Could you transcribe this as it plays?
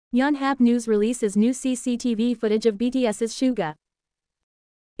Yonhap News releases new CCTV footage of BTS's Suga.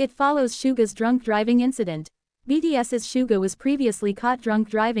 It follows Suga's drunk driving incident. BTS's Suga was previously caught drunk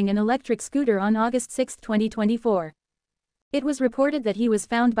driving an electric scooter on August 6, 2024. It was reported that he was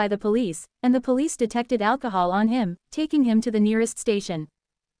found by the police, and the police detected alcohol on him, taking him to the nearest station.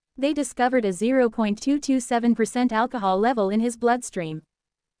 They discovered a 0.227% alcohol level in his bloodstream.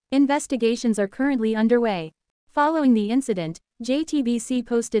 Investigations are currently underway. Following the incident, JTBC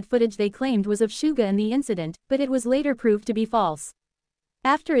posted footage they claimed was of Suga in the incident, but it was later proved to be false.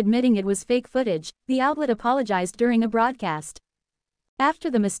 After admitting it was fake footage, the outlet apologized during a broadcast. After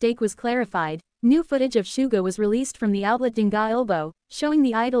the mistake was clarified, new footage of Suga was released from the outlet DongA Ilbo, showing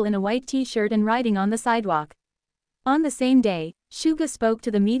the idol in a white t-shirt and riding on the sidewalk. On the same day, Suga spoke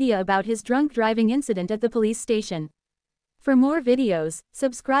to the media about his drunk driving incident at the police station. For more videos,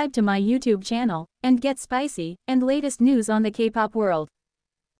 subscribe to my YouTube channel, and get spicy and latest news on the K-pop world.